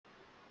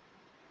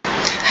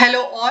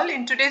Hello all,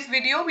 in today's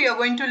video we are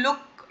going to look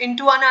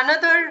into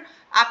another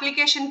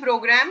application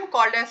program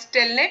called as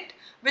Telnet,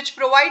 which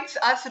provides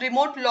us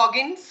remote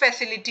login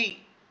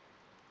facility.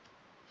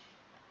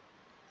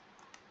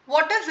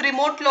 What is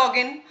remote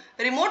login?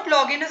 Remote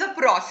login is a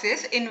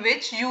process in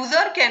which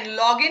user can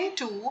log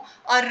into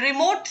a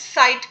remote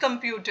site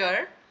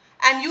computer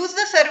and use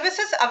the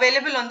services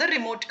available on the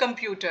remote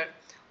computer.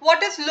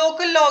 What is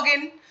local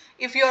login?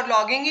 If you are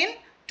logging in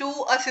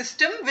to a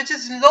system which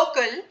is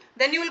local,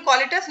 then you will call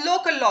it as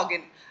local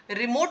login.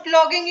 Remote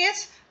logging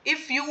is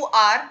if you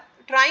are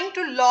trying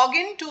to log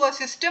in to a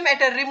system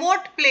at a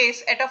remote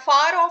place, at a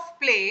far off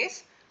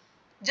place,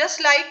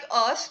 just like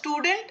a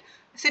student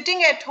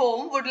sitting at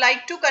home would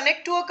like to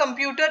connect to a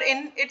computer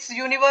in its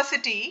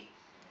university,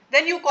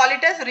 then you call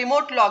it as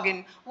remote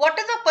login. What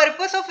is the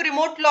purpose of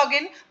remote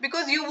login?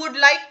 Because you would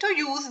like to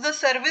use the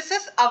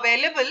services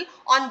available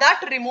on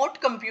that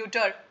remote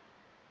computer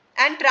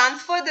and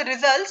transfer the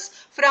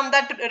results from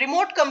that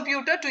remote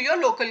computer to your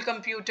local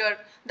computer.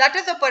 That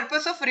is the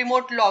purpose of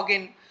remote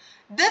login.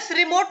 This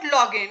remote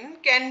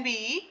login can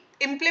be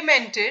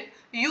implemented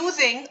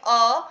using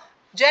a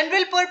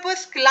general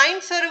purpose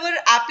client server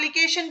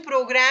application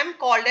program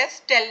called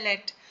as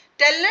Telnet.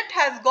 Telnet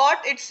has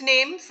got its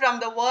name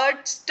from the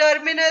words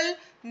terminal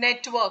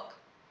network.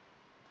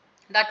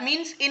 That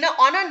means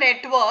on a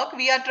network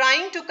we are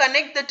trying to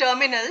connect the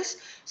terminals,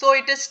 so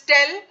it is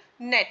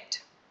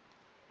Telnet.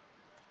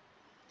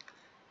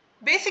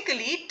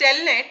 Basically,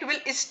 Telnet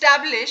will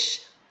establish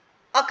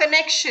a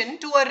connection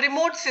to a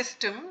remote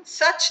system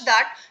such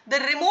that the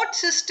remote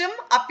system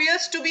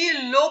appears to be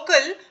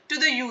local to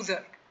the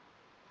user.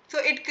 So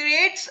it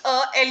creates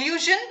an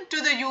illusion to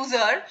the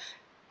user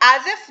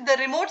as if the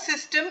remote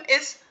system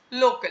is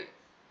local.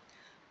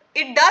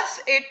 It does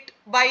it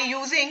by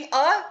using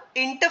a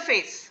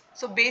interface.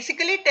 So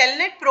basically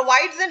Telnet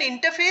provides an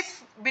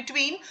interface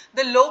between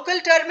the local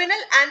terminal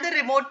and the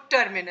remote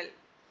terminal.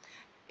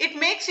 It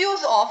makes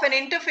use of an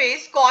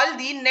interface called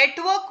the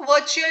Network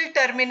Virtual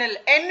Terminal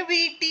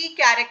 (NVT)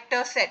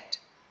 character set.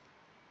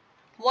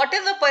 What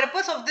is the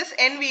purpose of this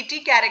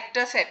NVT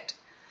character set?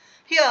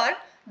 Here,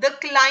 the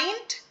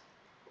client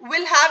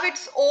will have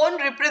its own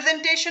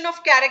representation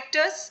of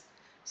characters.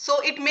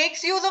 So it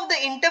makes use of the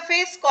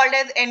interface called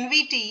as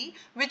NVT,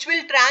 which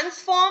will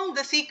transform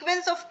the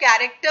sequence of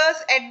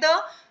characters at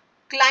the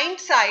client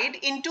side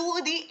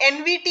into the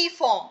NVT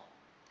form.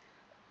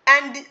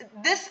 And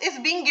this is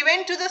being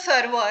given to the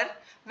server,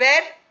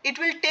 where it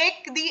will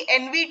take the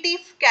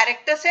NVT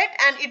character set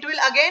and it will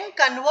again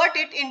convert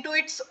it into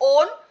its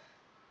own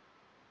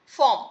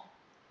form.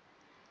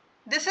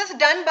 This is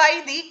done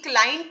by the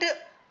client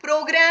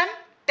program,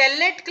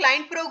 Telnet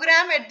client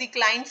program at the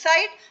client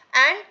side,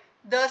 and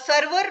the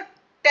server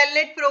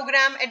Telnet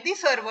program at the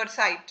server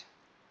side.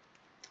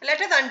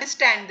 Let us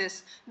understand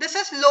this. This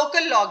is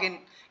local login.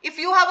 If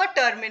you have a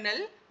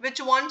terminal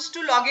which wants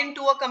to log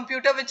into a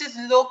computer which is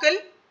local,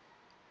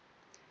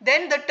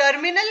 then the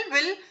terminal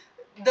will,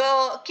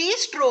 the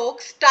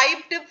keystrokes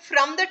typed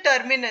from the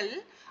terminal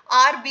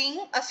are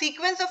being, a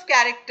sequence of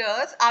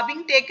characters are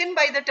being taken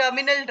by the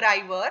terminal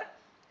driver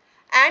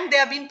and they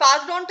have been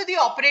passed on to the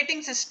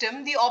operating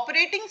system. The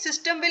operating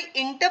system will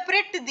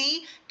interpret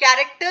the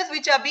characters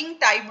which are being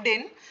typed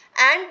in,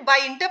 and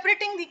by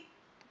interpreting the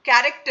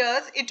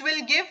characters it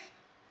will give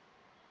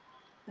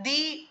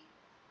the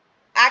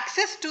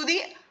access to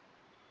the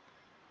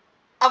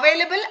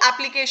available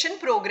application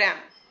program.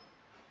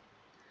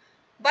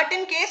 But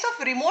in case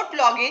of remote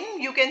login,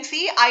 you can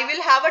see I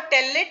will have a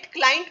Telnet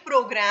client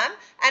program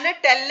and a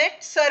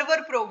Telnet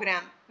server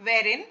program,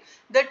 wherein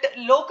the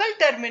local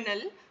terminal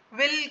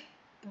will,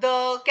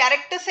 the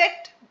character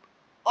set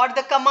or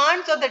the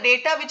commands or the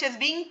data which is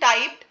being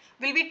typed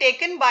will be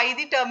taken by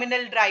the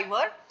terminal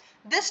driver.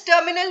 This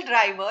terminal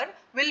driver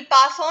will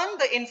pass on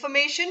the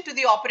information to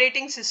the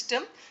operating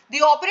system.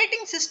 The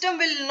operating system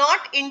will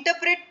not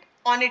interpret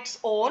on its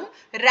own,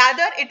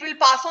 rather it will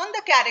pass on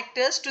the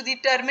characters to the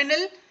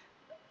terminal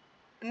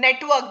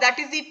network, that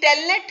is the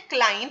Telnet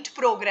client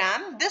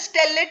program. This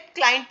Telnet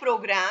client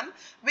program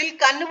will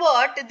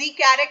convert the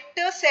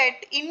character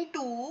set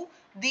into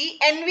the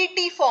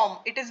NVT form.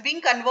 It is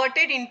being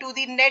converted into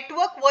the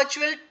network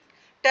virtual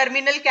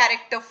terminal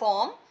character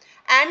form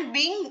and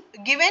being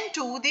given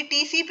to the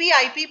TCP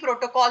IP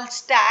protocol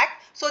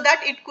stack so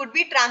that it could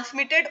be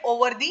transmitted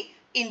over the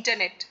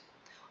internet.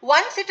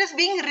 Once it is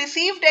being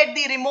received at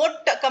the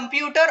remote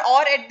computer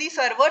or at the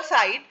server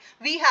side,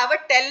 we have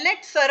a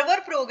Telnet server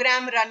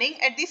program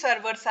running at the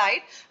server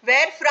side,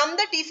 where from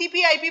the TCP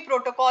IP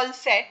protocol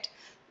set,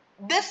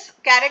 this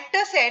character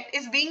set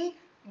is being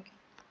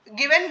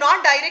given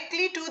not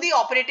directly to the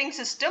operating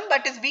system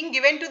but is being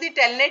given to the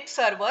Telnet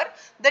server.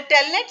 The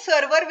Telnet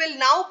server will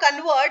now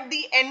convert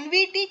the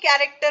NVT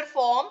character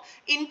form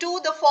into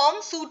the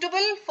form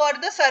suitable for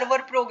the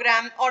server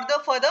program or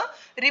for the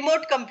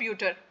remote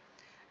computer.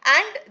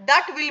 And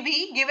that will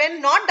be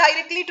given not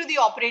directly to the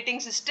operating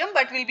system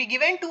but will be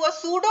given to a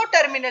pseudo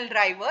terminal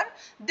driver.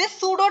 This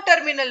pseudo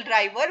terminal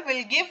driver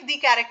will give the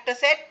character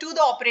set to the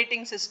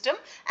operating system,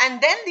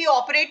 and then the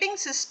operating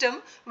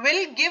system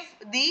will give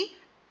the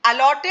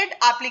allotted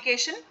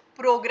application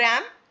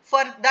program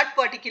for that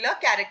particular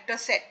character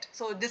set.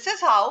 So this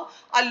is how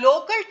a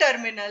local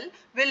terminal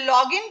will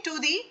log into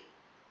the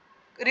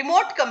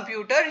remote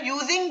computer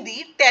using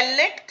the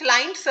Telnet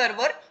client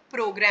server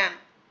program.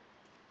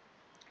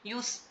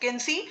 You can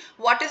see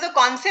what is the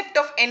concept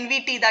of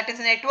NVT, that is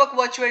Network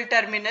Virtual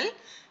Terminal.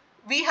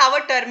 We have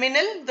a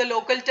terminal, the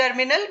local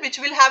terminal, which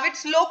will have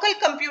its local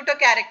computer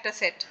character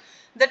set.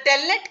 The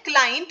Telnet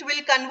client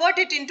will convert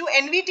it into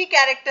NVT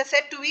character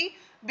set to be,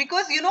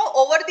 because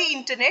over the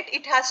internet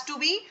it has to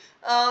be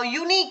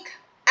unique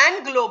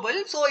and global.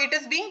 So it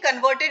is being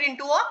converted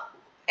into a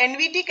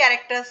NVT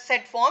character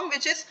set form,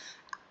 which is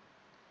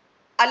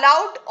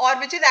allowed or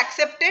which is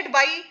accepted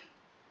by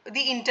the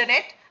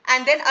internet,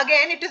 and then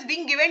again it is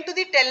being given to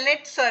the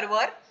Telnet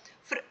server.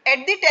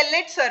 At the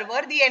Telnet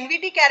server, the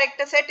NVT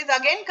character set is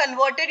again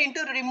converted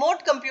into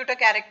remote computer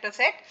character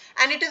set,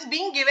 and it is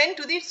being given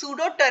to the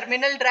pseudo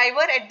terminal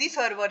driver at the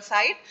server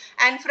side,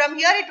 and from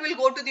here it will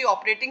go to the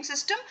operating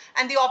system,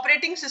 and the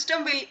operating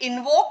system will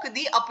invoke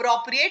the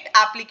appropriate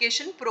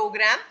application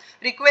program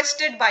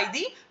requested by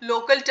the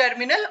local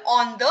terminal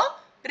on the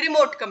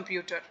remote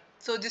computer.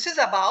 So this is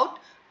about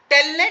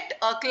Telnet,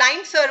 a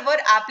client server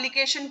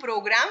application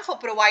program for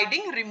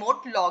providing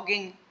remote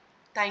logging.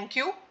 Thank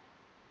you.